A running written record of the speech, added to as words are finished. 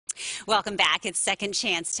Welcome back. It's Second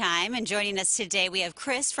Chance time, and joining us today we have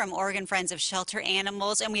Chris from Oregon Friends of Shelter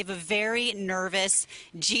Animals, and we have a very nervous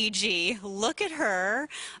Gigi. Look at her.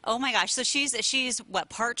 Oh my gosh. So she's what,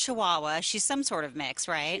 part Chihuahua? She's some sort of mix,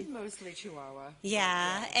 right? She's mostly Chihuahua.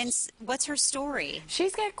 Yeah. And what's her story?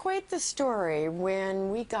 She's got quite the story. When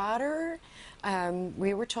we got her,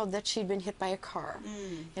 we were told that she'd been hit by a car,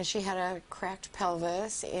 and she had a cracked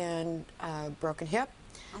pelvis and a broken hip,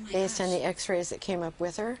 based on the x-rays that came up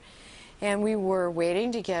with her. And we were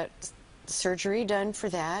waiting to get surgery done for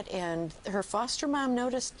that, and her foster mom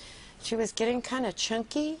noticed she was getting kind of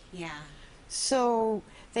chunky. Yeah. So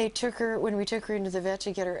they took her, when we took her into the vet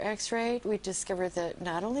to get her x-rayed, we discovered that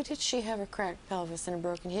not only did she have a cracked pelvis and a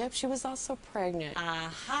broken hip, she was also pregnant.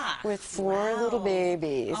 With 4 little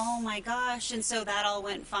babies. Oh my gosh. And so that all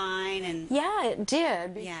went fine? And yeah, it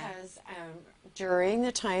did, because during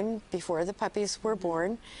the time before the puppies were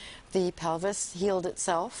born, the pelvis healed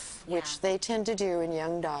itself, which they tend to do in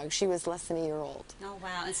young dogs. She was less than a year old. Oh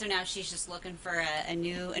wow! And so now she's just looking for a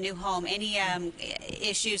new home. Any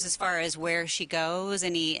issues as far as where she goes?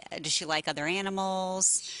 Does she like other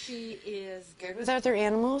animals? She is good with other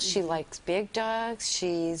animals. She likes big dogs.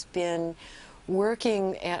 She's been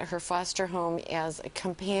working at her foster home as a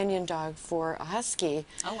companion dog for a husky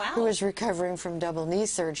who is recovering from double knee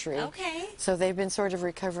surgery. Okay. So they've been sort of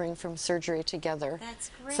recovering from surgery together.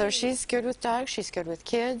 That's great. So she's good with dogs. She's good with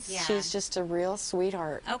kids. Yeah. She's just a real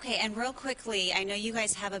sweetheart. Okay, and real quickly, I know you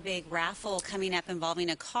guys have a big raffle coming up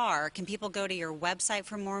involving a car. Can people go to your website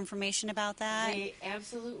for more information about that? They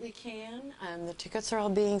absolutely can. The tickets are all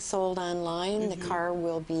being sold online. The car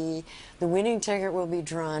will be, the winning ticket will be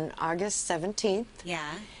drawn August 17th.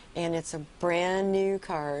 Yeah. And it's a brand new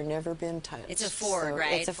car, never been touched. It's a Ford,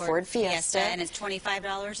 right? It's a Ford Fiesta. And it's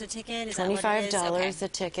 $25 a ticket? Is $25 that what it is? a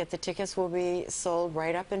ticket. The tickets will be sold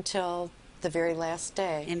right up until the very last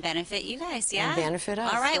day. And benefit you guys, yeah? And benefit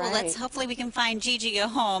us, all right, well, hopefully we can find Gigi a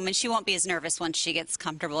home, and she won't be as nervous once she gets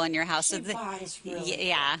comfortable in your house. She bonds really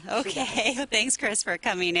yeah, okay. Well, thanks, Chris, for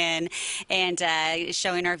coming in and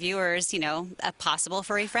showing our viewers, a possible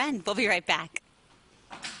furry friend. We'll be right back.